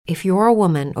If you're a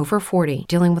woman over 40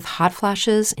 dealing with hot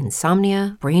flashes,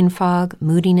 insomnia, brain fog,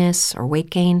 moodiness, or weight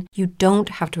gain, you don't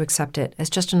have to accept it as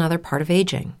just another part of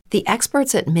aging. The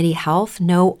experts at MIDI Health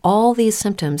know all these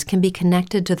symptoms can be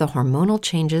connected to the hormonal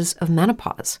changes of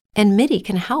menopause. And MIDI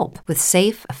can help with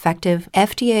safe, effective,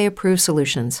 FDA-approved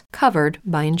solutions covered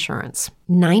by insurance.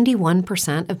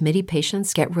 91% of MIDI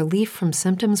patients get relief from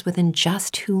symptoms within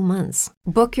just 2 months.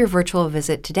 Book your virtual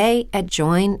visit today at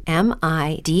joinmidi.com.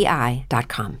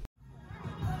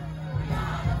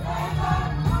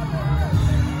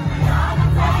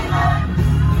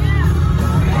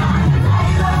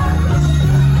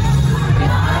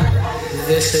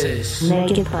 This is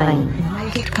Make It Plain.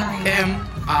 Make It Plain.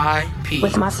 M.I.P.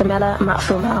 With Masamela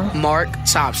Matfumo. Mark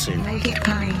Thompson. Make It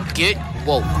Plain. Get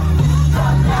woke.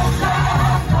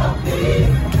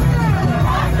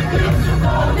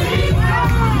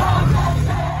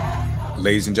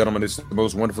 Ladies and gentlemen, it's the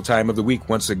most wonderful time of the week.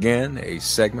 Once again, a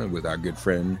segment with our good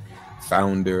friend,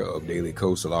 founder of Daily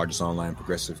Kos, the largest online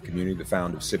progressive community, the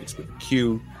founder of Civics with a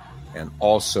Q, and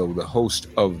also the host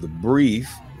of The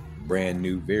Brief, brand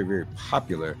new, very, very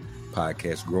popular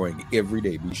podcast, growing every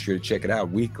day. Be sure to check it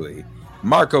out weekly.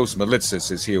 Markos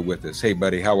Moulitsas is here with us. Hey,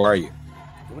 buddy, how are you?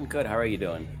 Doing good. How are you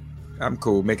doing? I'm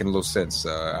cool, making a little sense.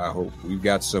 I hope we've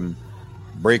got some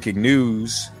breaking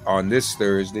news on this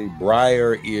Thursday.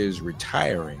 Breyer is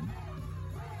retiring,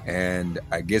 and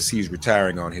I guess he's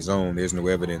retiring on his own. There's no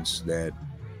evidence that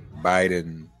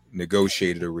Biden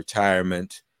negotiated a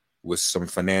retirement with some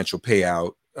financial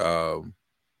payout,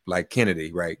 like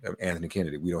Kennedy, right? Anthony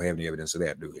Kennedy. We don't have any evidence of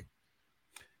that, do we?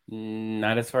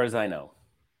 Not as far as I know.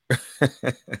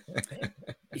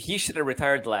 He should have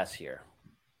retired last year.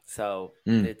 So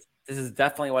this is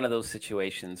definitely one of those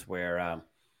situations where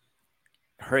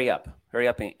hurry up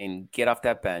and get off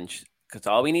that bench, because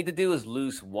all we need to do is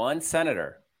lose one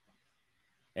senator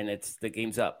and the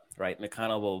game's up, right?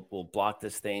 McConnell will block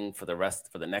this thing for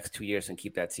the next 2 years and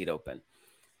keep that seat open.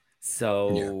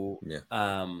 So,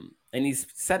 and he's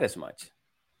said as much.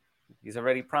 He's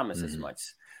already promised as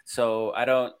much. So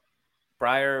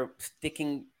Breyer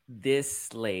sticking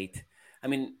this late. I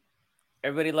mean,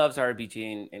 everybody loves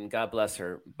RBG and God bless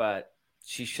her, but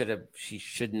she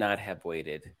should not have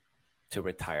waited to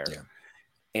retire. Yeah.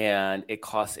 And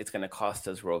it's going to cost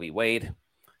us Roe v. Wade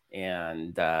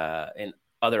and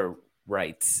other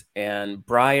rights. And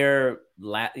Breyer,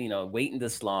 waiting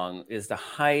this long is the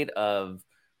height of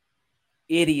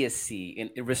idiocy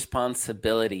and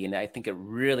irresponsibility, and I think it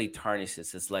really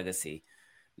tarnishes his legacy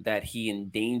that he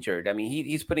endangered. I mean,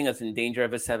 he's putting us in danger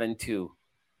of a 7-2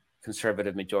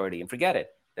 conservative majority, and forget it.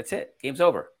 That's it. Game's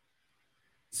over.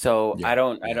 So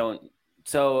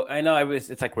So I know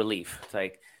it's like relief. It's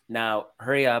like, now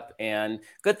hurry up. And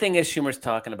good thing is Schumer's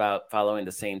talking about following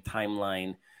the same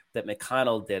timeline that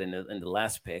McConnell did in the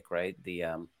last pick, right?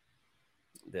 The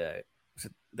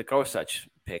Gorsuch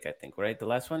pick, I think, right? The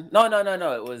last one? No.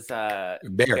 It was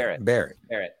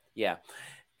Barrett. Yeah.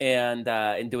 And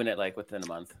doing it like within a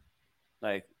month.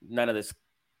 Like none of this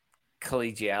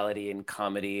collegiality and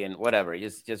comedy and whatever.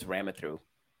 Just ram it through.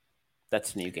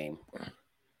 That's the new game.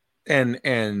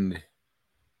 And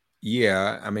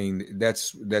yeah, I mean,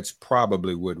 that's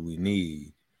probably what we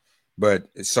need. But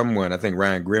someone, I think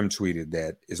Ryan Grimm tweeted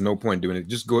that there's no point doing it.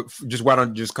 Just why don't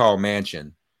you just call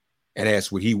Manchin and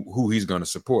ask who he's going to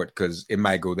support, because it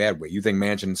might go that way. You think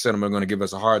Manchin and Sinema are going to give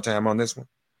us a hard time on this one?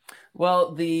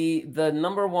 Well, the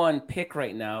number one pick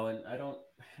right now, and I'm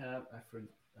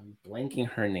blanking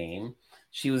her name.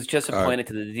 She was just appointed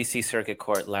to the D.C. Circuit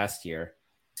Court last year.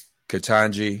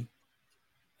 Ketanji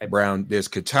Brown. There's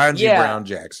Ketanji Brown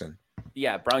Jackson.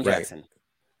 Yeah, Brown Jackson.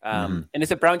 And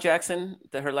is it Brown Jackson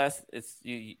that her last? Is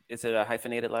it a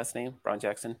hyphenated last name, Brown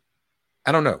Jackson?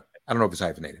 I don't know. I don't know if it's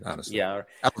hyphenated, honestly. Yeah.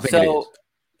 I don't think it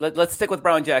is. Let's stick with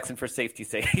Brown Jackson for safety's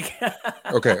sake.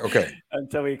 Okay.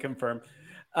 Until we confirm.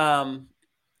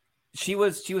 She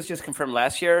was just confirmed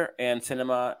last year, and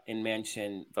Sinema and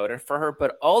Manchin voted for her,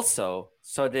 but also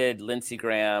so did Lindsey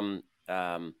Graham,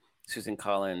 Susan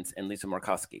Collins, and Lisa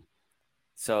Murkowski.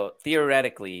 So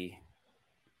theoretically,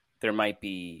 there might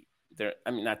be there.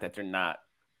 I mean, not that they're not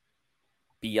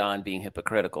beyond being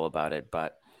hypocritical about it,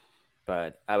 but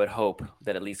I would hope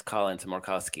that at least Collins and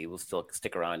Murkowski will still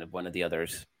stick around if one of the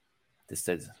others,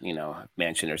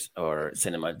 Manchin or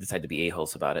Sinema, decide to be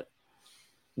a-holes about it.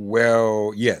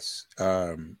 Well, yes.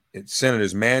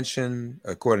 Senators Manchin,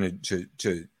 according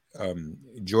to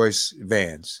Joyce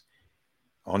Vance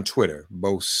on Twitter,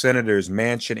 both Senators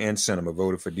Manchin and Sinema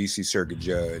voted for D.C. Circuit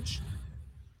Judge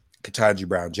Ketanji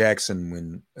Brown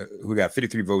Jackson, who got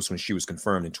 53 votes when she was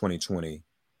confirmed in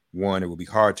 2021. It will be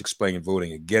hard to explain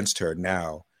voting against her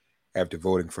now after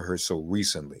voting for her so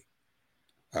recently.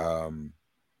 And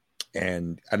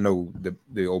I know the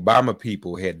Obama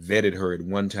people had vetted her at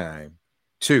one time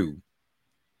too.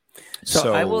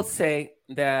 So I will say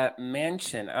that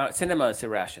Manchin, Sinema is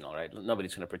irrational, right?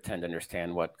 Nobody's going to pretend to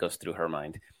understand what goes through her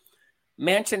mind.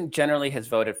 Manchin generally has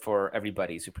voted for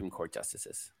everybody Supreme Court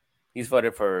justices. He's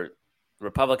voted for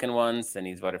Republican ones, and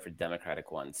he's voted for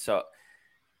Democratic ones. So,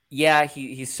 yeah,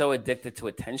 he's so addicted to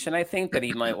attention, I think, that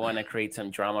he might want to create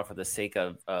some drama for the sake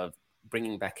of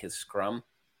bringing back his scrum,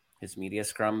 his media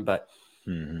scrum. But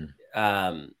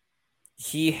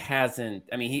he hasn't.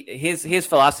 I mean, his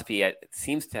philosophy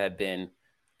seems to have been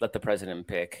let the president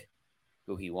pick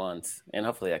who he wants, and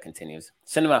hopefully that continues.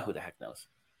 Sinema, who the heck knows?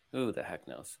 Who the heck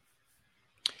knows?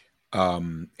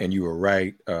 And you were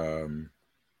right.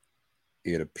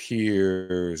 It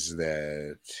appears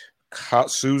that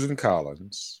Susan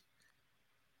Collins,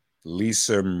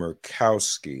 Lisa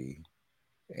Murkowski,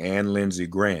 and Lindsey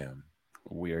Graham,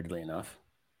 weirdly enough,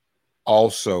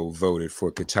 also voted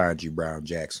for Ketanji Brown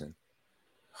Jackson.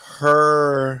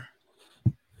 Now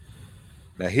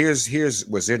here's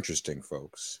what's interesting,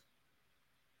 folks.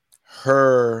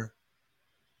 Her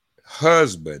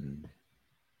husband,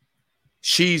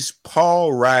 she's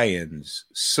Paul Ryan's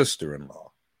sister-in-law.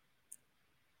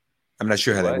 I'm not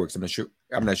sure how that works.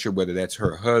 I'm not sure whether that's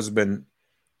her husband,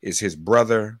 is his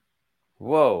brother.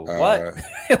 Whoa! What?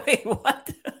 Wait, what?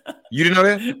 You didn't know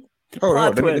that? Hold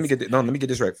on. Let me get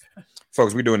this right,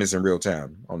 folks. We're doing this in real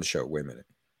time on the show. Wait a minute,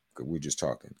 we're just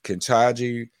talking.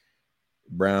 Ketanji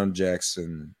Brown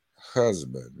Jackson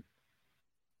husband.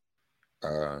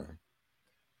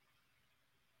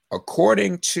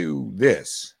 According to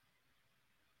this,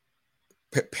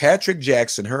 Patrick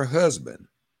Jackson, her husband,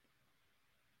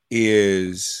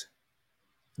 is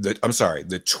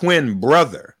the twin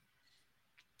brother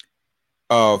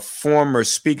of former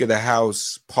Speaker of the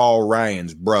House Paul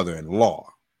Ryan's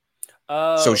brother-in-law.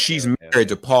 So she's married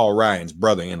to Paul Ryan's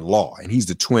brother-in-law, and he's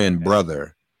the twin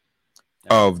brother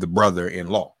of the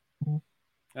brother-in-law. All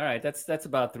right, that's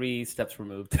about 3 steps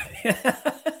removed.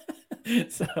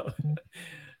 So,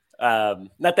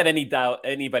 not that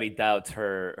anybody doubts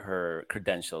her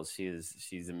credentials.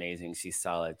 She's amazing. She's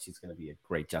solid. She's going to be a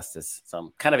great justice. So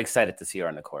I'm kind of excited to see her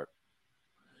on the court.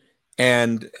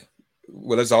 And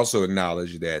let's also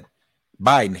acknowledge that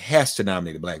Biden has to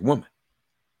nominate a black woman.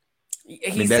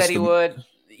 He said he would.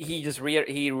 He just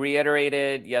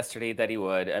reiterated yesterday that he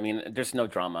would. I mean, there's no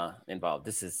drama involved.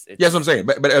 That's what I'm saying.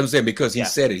 But I'm saying because he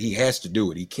said it, he has to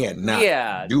do it. He can't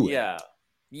not do it.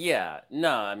 Yeah.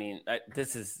 No, I mean,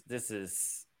 this is.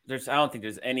 I don't think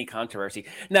there's any controversy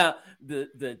now.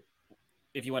 The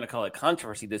if you want to call it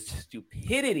controversy, this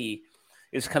stupidity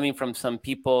is coming from some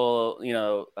people,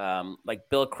 like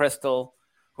Bill Kristol,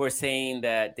 who are saying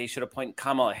that they should appoint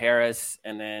Kamala Harris,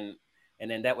 and then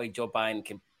that way Joe Biden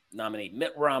can nominate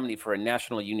Mitt Romney for a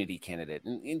national unity candidate,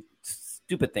 and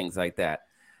stupid things like that.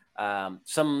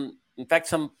 Some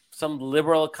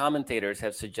liberal commentators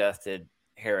have suggested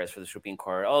Harris for the Supreme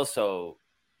Court, also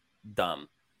dumb.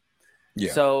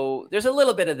 Yeah. So there's a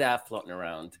little bit of that floating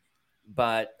around,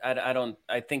 but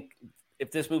I think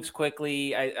if this moves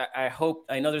quickly, I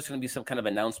know there's going to be some kind of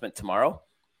announcement tomorrow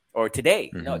or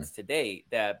today. Mm-hmm. No, it's today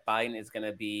that Biden is going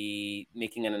to be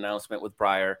making an announcement with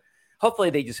Breyer. Hopefully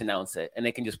they just announce it and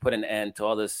they can just put an end to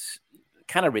all this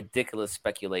kind of ridiculous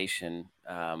speculation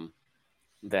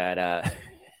that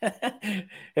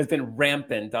has been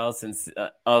rampant all since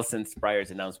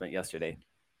Breyer's announcement yesterday.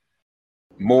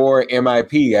 More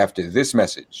MIP after this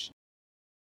message.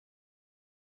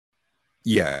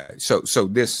 Yeah, so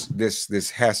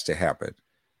this has to happen,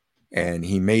 and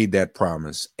he made that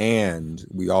promise. And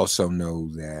we also know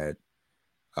that,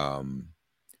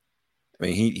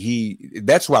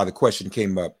 that's why the question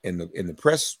came up in the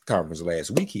press conference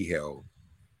last week he held,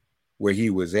 where he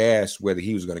was asked whether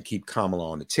he was going to keep Kamala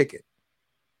on the ticket.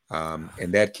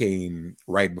 And that came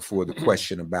right before the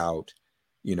question about,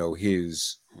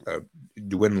 his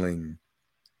dwindling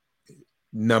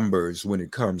numbers when it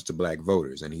comes to black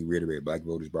voters. And he reiterated, black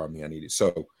voters brought me, I need it.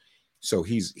 So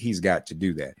he's got to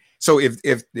do that. So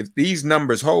if these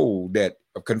numbers hold that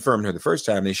confirmed her the first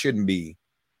time, they shouldn't be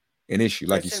an issue.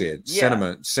 Like you said,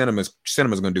 Sinema's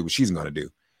going to do what she's going to do.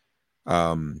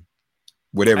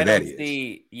 Whatever that is.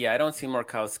 I don't see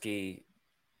Murkowski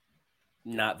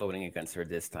not voting against her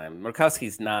this time.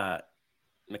 Murkowski's not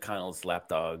McConnell's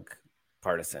lapdog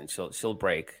partisan. She'll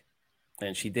break,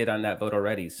 and she did on that vote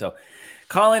already. So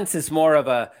Collins has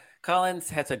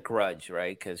a grudge,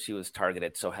 right? Because she was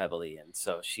targeted so heavily, and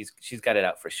so she's got it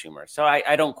out for Schumer. So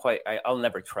I'll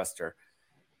never trust her.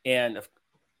 And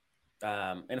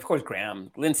And of course,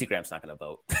 Lindsey Graham's not going to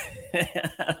vote.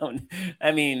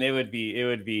 It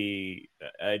would be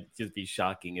just be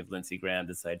shocking if Lindsey Graham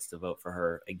decides to vote for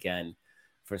her again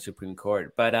for Supreme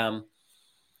Court. But I'm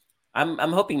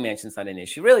hoping Manchin's not an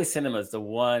issue. Really, Sinema is the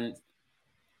one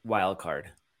wild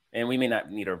card, and we may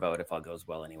not need her vote if all goes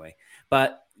well anyway.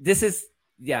 But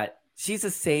she's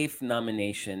a safe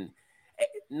nomination,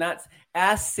 not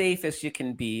as safe as you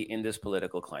can be in this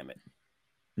political climate.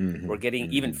 Mm-hmm. We're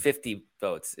getting even 50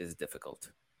 votes is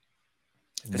difficult.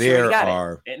 There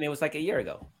are, and it was like a year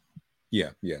ago. Yeah.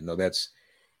 No, that's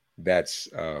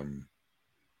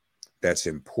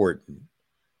important.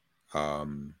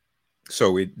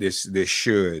 So this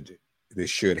should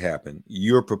happen.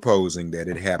 You're proposing that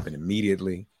it happen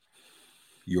immediately.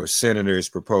 Your senator is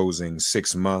proposing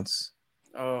 6 months.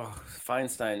 Oh,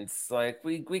 Feinstein's like,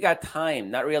 we got time,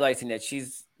 not realizing that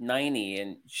she's 90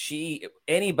 and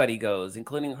anybody goes,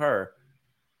 including her,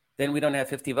 then we don't have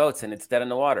 50 votes and it's dead in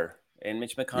the water. And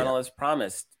Mitch McConnell has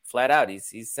promised flat out,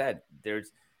 he's said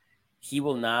he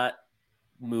will not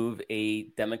move a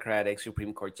Democratic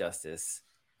Supreme Court justice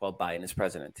while Biden is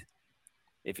president,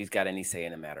 if he's got any say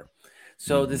in the matter.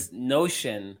 So this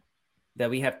notion that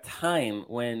we have time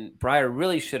when Breyer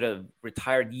really should have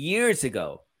retired years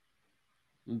ago,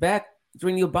 back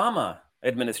during the Obama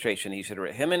administration, he should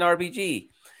have, him and RBG.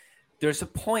 There's a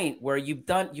point where you've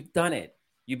done it.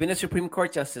 You've been a Supreme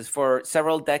Court justice for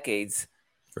several decades.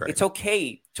 Right. It's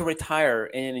okay to retire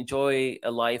and enjoy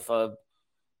a life of,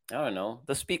 I don't know,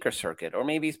 the speaker circuit, or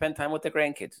maybe spend time with the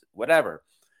grandkids, whatever.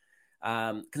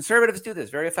 Conservatives do this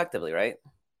very effectively, right?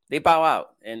 They bow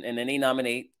out and then they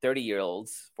nominate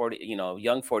 30-year-olds,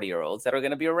 young 40-year-olds that are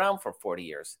going to be around for 40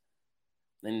 years.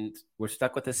 And we're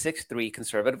stuck with a 6-3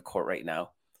 conservative court right now.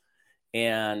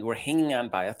 And we're hanging on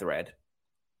by a thread.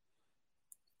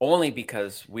 Only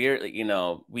because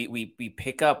we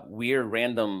pick up weird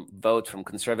random votes from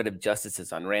conservative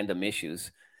justices on random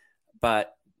issues.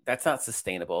 But that's not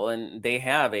sustainable. And they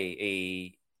have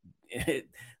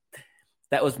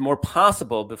that was more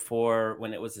possible before,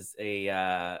 when it was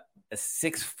a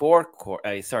 6-4 court,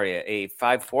 a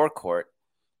 5-4 court,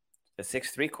 a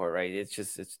 6-3 court, right?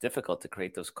 It's difficult to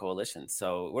create those coalitions.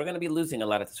 So we're going to be losing a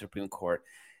lot at the Supreme Court.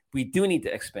 We do need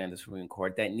to expand the Supreme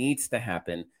Court. That needs to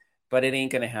happen, but it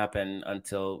ain't going to happen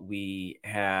until we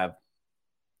have,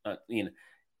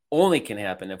 only can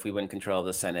happen if we win control of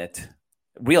the Senate,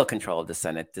 real control of the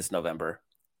Senate this November,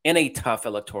 in a tough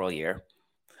electoral year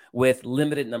with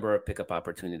limited number of pickup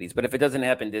opportunities. But if it doesn't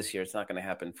happen this year, it's not going to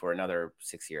happen for another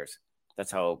 6 years.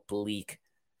 That's how bleak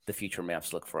the future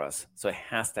maps look for us. So it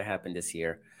has to happen this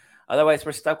year. Otherwise,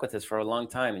 we're stuck with this for a long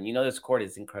time. And this court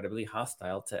is incredibly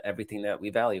hostile to everything that we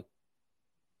value.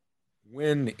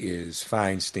 When is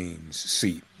Feinstein's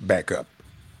seat back up?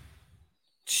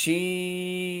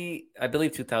 I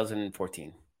believe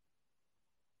 2014.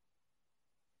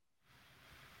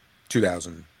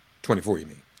 2024, you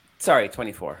mean? Sorry,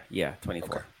 24. Yeah,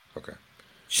 24. Okay.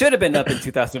 Should have been up in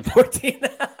 2014.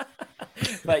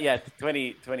 But yeah,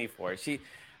 2024. She,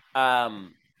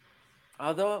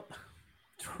 although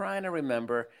trying to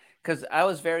remember, because I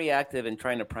was very active in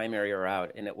trying to primary her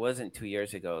out, and it wasn't 2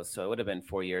 years ago, so it would have been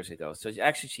 4 years ago. So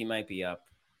actually, she might be up.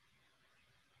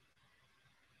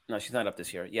 No, she's not up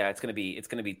this year. Yeah, it's gonna be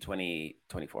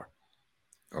 2024.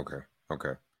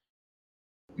 Okay.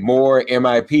 More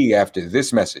MIP after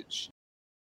this message.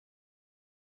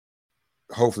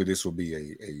 Hopefully, this will be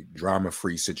a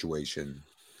drama-free situation.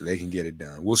 They can get it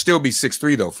done. We'll still be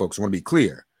 6-3 though, folks. I want to be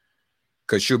clear,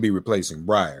 because she'll be replacing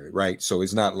Breyer, right? So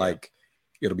it's not like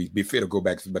it'll go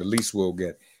back, but at least we'll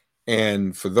get.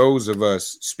 And for those of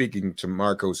us, speaking to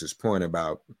Marcos's point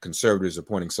about conservatives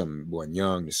appointing someone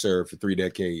young to serve for 3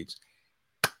 decades,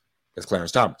 that's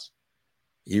Clarence Thomas.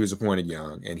 He was appointed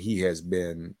young, and he has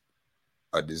been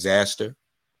a disaster.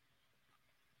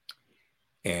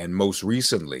 And most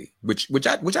recently, which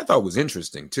I thought was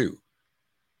interesting too,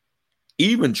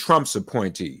 even Trump's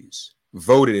appointees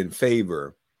voted in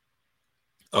favor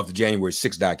of the January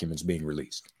 6 documents being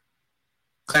released.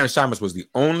 Clarence Thomas was the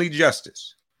only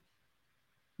justice,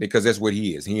 because that's what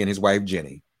he is. He and his wife,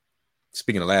 Jenny,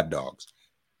 speaking of lap dogs,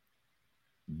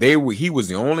 he was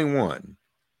the only one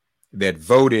that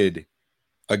voted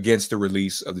against the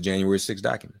release of the January 6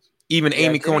 documents. Even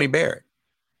Amy Coney Barrett.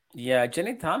 Yeah,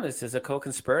 Jenny Thomas is a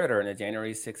co-conspirator in the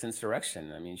January 6th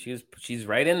insurrection. I mean, she's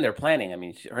right in there planning. I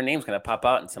mean, her name's going to pop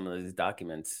out in some of these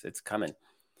documents. It's coming.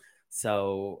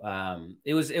 So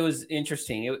it was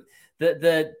interesting.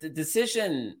 The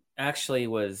decision actually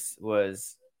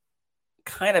was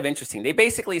kind of interesting. They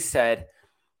basically said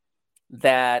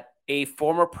that a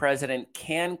former president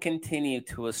can continue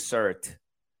to assert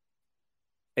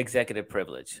executive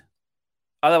privilege.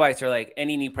 Otherwise, they're like,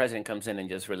 any new president comes in and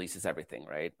just releases everything,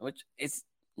 right? Which is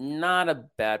not a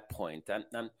bad point.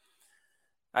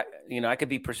 I could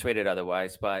be persuaded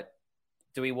otherwise, but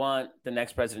do we want the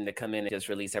next president to come in and just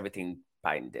release everything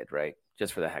Biden did, right?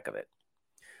 Just for the heck of it.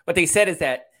 What they said is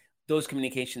that those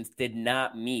communications did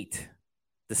not meet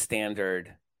the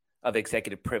standard of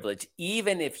executive privilege,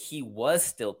 even if he was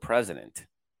still president,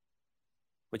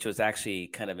 which was actually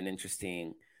kind of an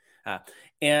interesting,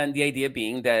 and the idea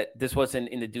being that this wasn't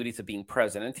in the duties of being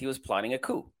president. He was plotting a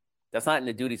coup. That's not in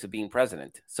the duties of being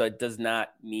president. So it does not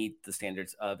meet the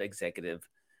standards of executive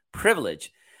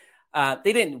privilege.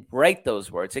 They didn't write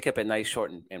those words. They kept it nice,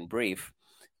 short, and brief.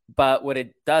 But what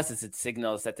it does is it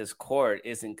signals that this court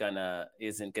isn't gonna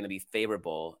be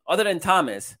favorable, other than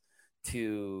Thomas,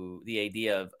 to the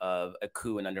idea of a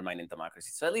coup and undermining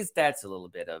democracy. So at least that's a little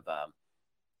bit of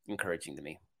encouraging to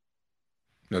me.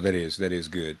 No, that is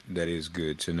good. That is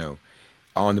good to know.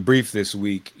 On the brief this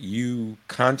week, you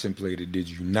contemplated, did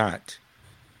you not,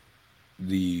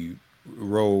 the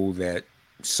role that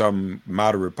some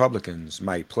moderate Republicans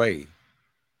might play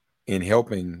in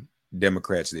helping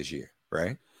Democrats this year,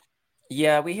 right?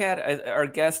 Yeah, we had our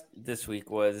guest this week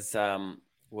was the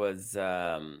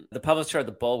publisher of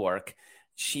The Bulwark.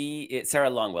 Sarah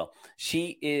Longwell.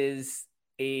 She is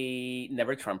a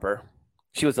never Trumper.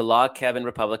 She was a log cabin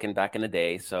Republican back in the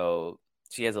day, so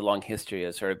she has a long history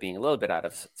of sort of being a little bit out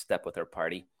of step with her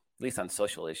party, at least on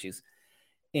social issues.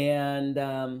 And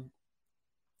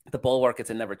The Bulwark is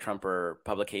a never Trumper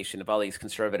publication of all these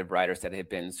conservative writers that had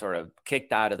been sort of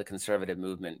kicked out of the conservative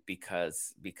movement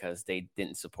because they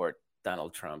didn't support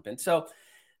Donald Trump. And so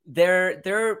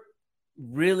they're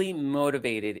really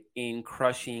motivated in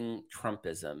crushing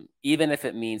Trumpism, even if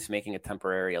it means making a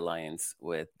temporary alliance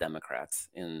with Democrats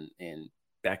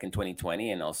back in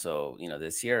 2020 and also,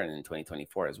 this year and in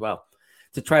 2024 as well,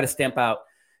 to try to stamp out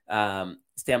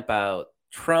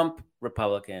Trump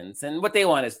Republicans. And what they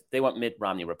want is they want Mitt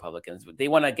Romney Republicans. They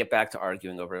want to get back to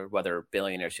arguing over whether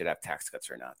billionaires should have tax cuts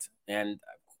or not. And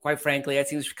quite frankly, that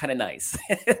seems kind of nice,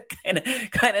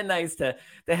 kind of nice to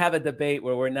have a debate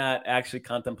where we're not actually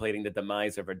contemplating the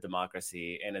demise of our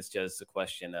democracy, and it's just a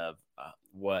question of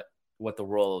what the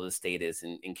role of the state is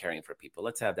in caring for people.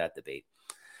 Let's have that debate.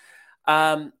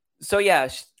 But it's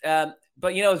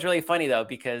really funny though,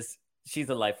 because she's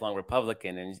a lifelong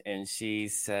Republican, and she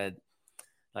said,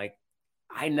 like,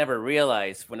 I never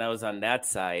realized when I was on that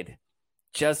side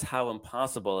just how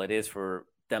impossible it is for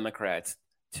Democrats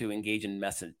to engage in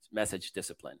message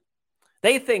discipline.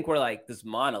 They think we're like this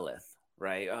monolith,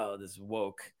 right? Oh,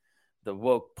 the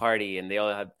woke party, and they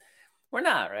all have. We're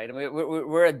not, right? I mean,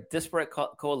 we're a disparate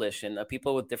coalition of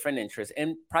people with different interests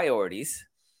and priorities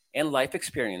and life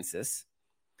experiences,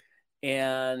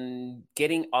 and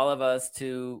getting all of us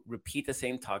to repeat the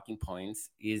same talking points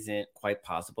isn't quite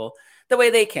possible the way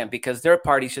they can, because their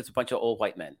party's just a bunch of old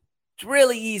white men. It's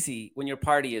really easy when your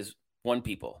party is one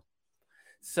people.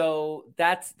 So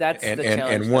that's the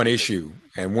challenge. And one issue.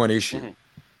 Mm-hmm.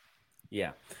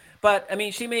 Yeah. But I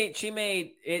mean, she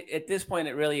made it at this point,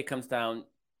 it comes down.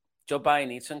 Joe Biden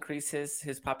needs to increase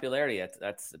his popularity.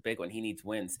 That's a big one. He needs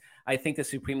wins. I think the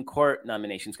Supreme Court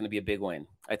nomination is going to be a big win.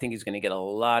 I think he's going to get a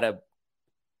lot of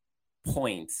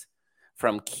points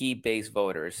from key base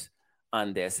voters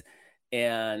on this.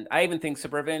 And I even think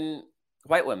suburban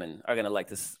white women are going to like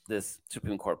this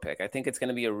Supreme Court pick. I think it's going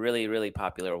to be a really, really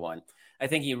popular one. I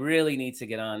think he really needs to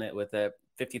get on it with a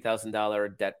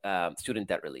 $50,000 student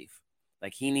debt relief.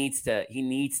 Like he needs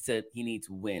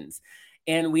wins.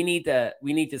 And we need to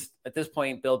at this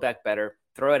point build back better,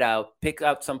 throw it out, pick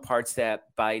up some parts that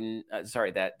Biden,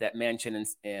 that Manchin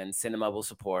and Sinema will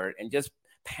support, and just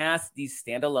pass these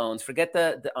standalones. Forget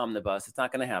the omnibus; it's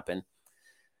not going to happen.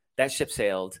 That ship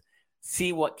sailed.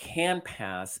 See what can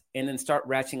pass, and then start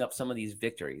ratcheting up some of these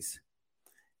victories,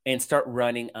 and start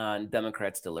running on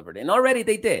Democrats delivered. And already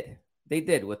they did. They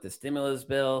did with the stimulus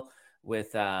bill,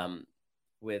 with the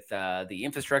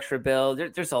infrastructure bill.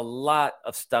 There's a lot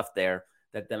of stuff there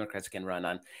that Democrats can run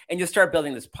on, and you start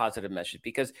building this positive message,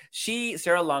 because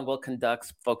Sarah Longwell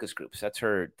conducts focus groups. That's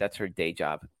her day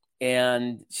job.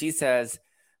 And she says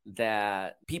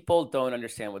that people don't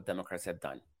understand what Democrats have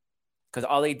done, because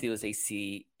all they do is they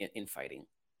see infighting.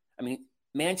 I mean,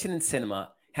 Manchin and Sinema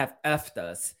have effed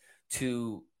us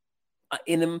to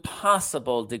an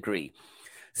impossible degree.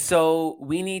 So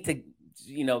we need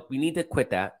to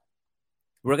quit that.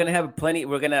 We're going to have plenty.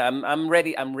 I'm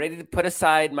ready to put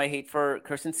aside my hate for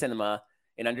Kyrsten Sinema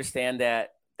and understand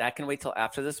that can wait till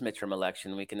after this midterm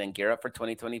election. We can then gear up for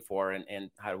 2024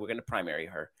 and how we're going to primary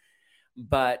her.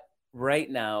 But right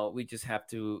now we have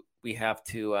to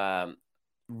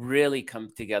really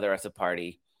come together as a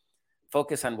party,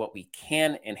 focus on what we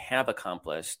can and have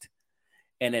accomplished,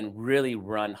 and then really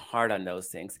run hard on those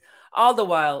things. All the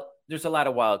while, there's a lot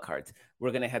of wild cards.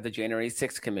 We're going to have the January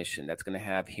 6th commission that's going to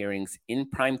have hearings in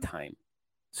prime time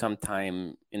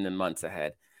sometime in the months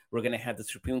ahead. We're going to have the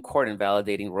Supreme Court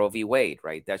invalidating Roe v. Wade,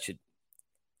 right? That should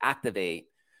activate,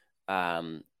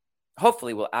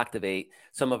 hopefully will activate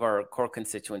some of our core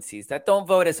constituencies that don't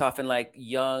vote as often, like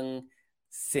young,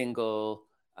 single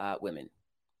women.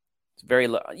 It's very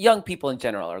low. Young people in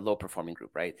general are a low-performing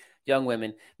group, right? Young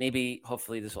women. Maybe,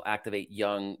 hopefully, this will activate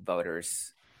young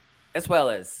voters as well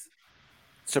as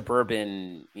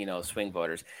suburban, swing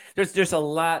voters. There's a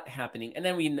lot happening. And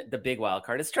then the big wild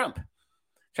card is Trump.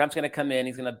 Trump's going to come in.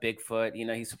 He's going to Bigfoot.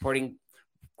 He's supporting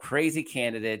crazy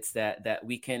candidates that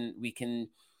we can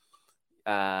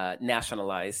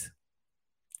nationalize,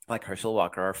 like Herschel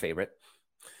Walker, our favorite,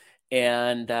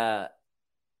 and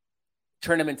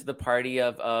turn him into the party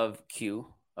of Q,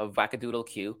 of wackadoodle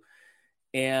Q.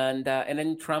 And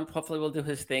then Trump hopefully will do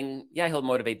his thing. Yeah, he'll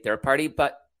motivate their party.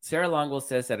 But Sarah Longwell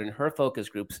says that in her focus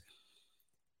groups,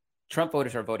 Trump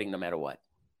voters are voting no matter what.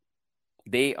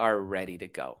 They are ready to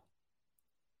go.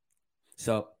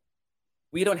 So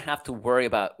we don't have to worry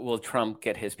about, will Trump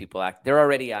get his people active? They're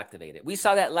already activated. We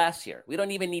saw that last year. We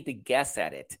don't even need to guess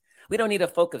at it. We don't need a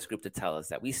focus group to tell us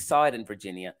that. We saw it in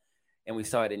Virginia, and we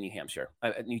saw it in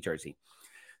New Jersey.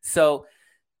 So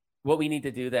what we need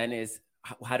to do then is,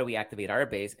 how do we activate our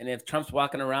base? And if Trump's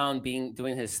walking around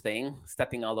doing his thing,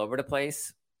 stepping all over the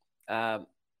place,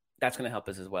 that's going to help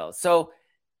us as well. So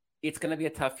it's going to be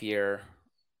a tough year,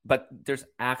 but there's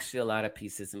actually a lot of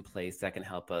pieces in place that can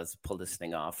help us pull this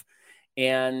thing off.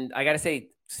 And I got to say,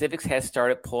 Civics has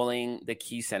started polling the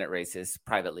key Senate races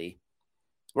privately.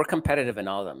 We're competitive in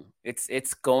all of them.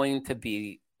 It's going to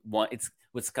be one.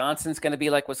 Wisconsin's going to be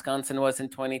like Wisconsin was in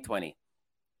 2020.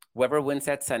 Whoever wins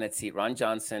that Senate seat, Ron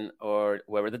Johnson or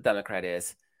whoever the Democrat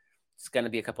is, it's going to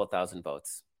be a couple of thousand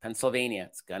votes. Pennsylvania,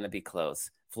 it's going to be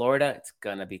close. Florida, it's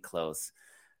going to be close.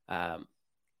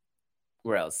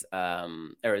 Where else?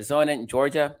 Arizona and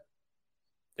Georgia,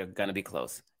 they're going to be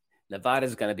close. Nevada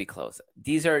is going to be close.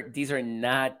 These are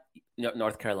not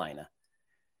North Carolina.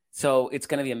 So it's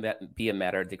going to be a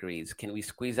matter of degrees. Can we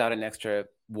squeeze out an extra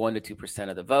 1% to 2%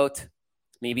 of the vote?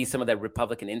 Maybe some of the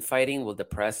Republican infighting will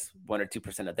depress 1% or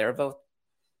 2% of their vote.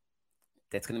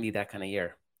 That's going to be that kind of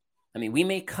year. I mean, we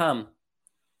may come,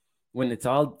 when it's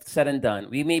all said and done,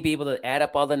 we may be able to add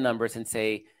up all the numbers and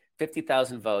say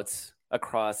 50,000 votes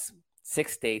across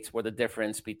 6 states were the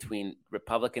difference between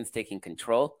Republicans taking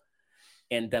control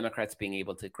and Democrats being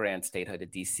able to grant statehood to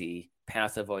D.C.,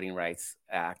 pass the Voting Rights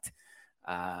Act,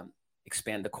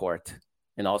 expand the court,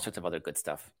 and all sorts of other good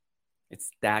stuff. It's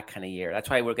that kind of year. That's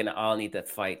why we're going to all need to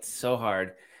fight so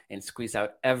hard and squeeze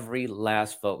out every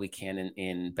last vote we can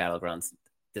in battleground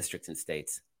districts and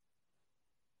states.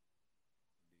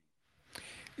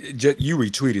 You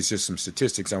retweeted just some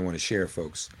statistics I want to share,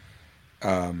 folks.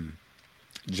 John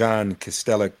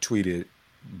Kostelik tweeted,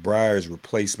 Breyer's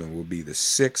replacement will be the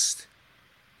 6th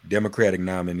Democratic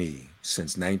nominee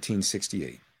since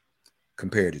 1968,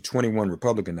 compared to 21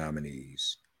 Republican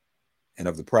nominees, and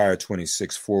of the prior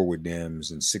 26 forward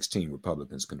Dems and 16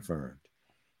 Republicans confirmed.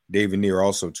 David Neer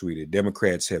also tweeted,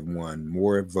 Democrats have won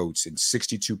more votes in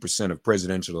 62% of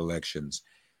presidential elections,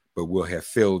 but will have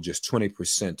filled just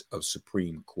 20% of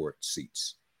Supreme Court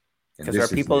seats. Because our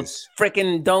people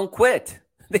freaking don't quit.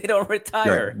 They don't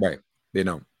retire. Right. They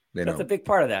don't. That's a big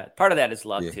part of that. Part of that is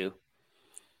love, too.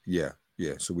 Yeah.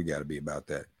 So we got to be about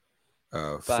that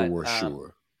for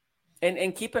sure.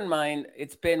 And keep in mind,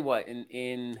 it's been what,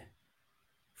 in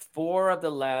 4 of the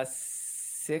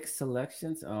last 6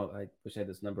 elections? Oh, I wish I had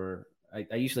this number.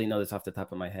 I usually know this off the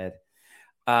top of my head.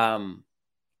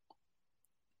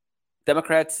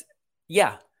 Democrats,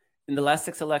 in the last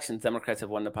 6 elections, Democrats have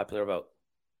won the popular vote.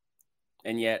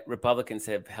 And yet Republicans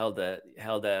have held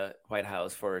a White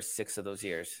House for 6 of those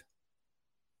years.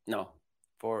 No,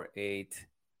 4, 8,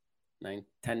 9,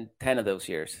 10 of those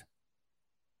years.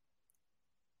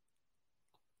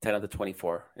 10 of the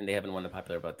 24, and they haven't won the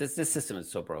popular vote. This system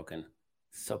is so broken.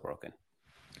 So broken.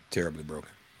 Terribly broken.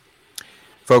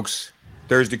 Folks,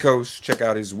 Thursday Coast, check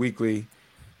out his weekly,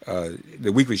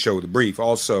 the weekly show, The Brief.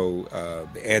 Also,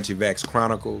 the Anti-Vax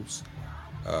Chronicles,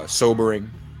 Sobering.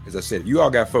 As I said, if you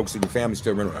all got folks in your family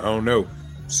still running, I don't know,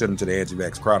 send them to the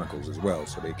Anti-Vax Chronicles as well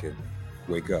so they can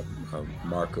wake up.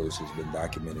 Marcos has been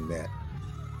documenting that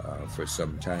for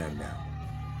some time now.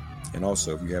 And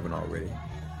also, if you haven't already,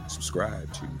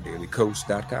 subscribe to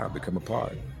dailycoast.com. Become a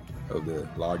part of the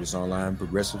largest online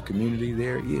progressive community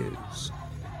there is.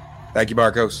 Thank you,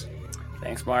 Marcos.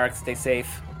 Thanks, Mark. Stay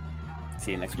safe.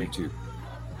 See you next week. You too.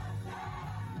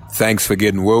 Thanks for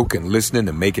getting woke and listening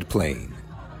to Make It Plain.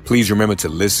 Please remember to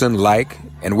listen, like,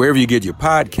 and wherever you get your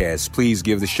podcasts, please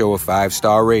give the show a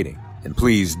 5-star rating. And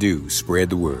please do spread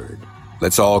the word.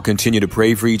 Let's all continue to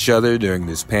pray for each other during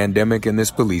this pandemic and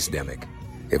this police-demic.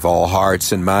 If all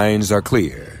hearts and minds are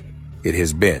clear, it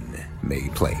has been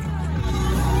made plain.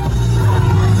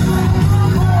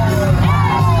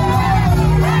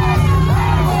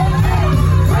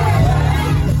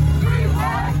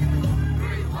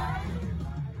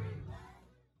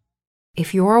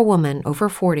 If you're a woman over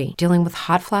 40 dealing with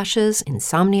hot flashes,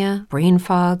 insomnia, brain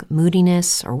fog,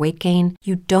 moodiness, or weight gain,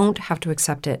 you don't have to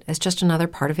accept it as just another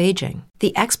part of aging.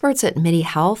 The experts at MIDI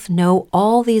Health know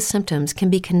all these symptoms can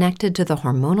be connected to the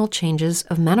hormonal changes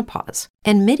of menopause.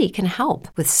 And MIDI can help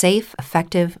with safe,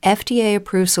 effective,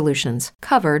 FDA-approved solutions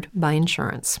covered by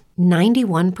insurance.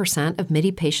 91% of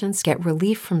MIDI patients get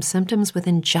relief from symptoms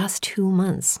within just 2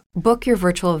 months. Book your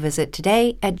virtual visit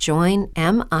today at joinmidi.com.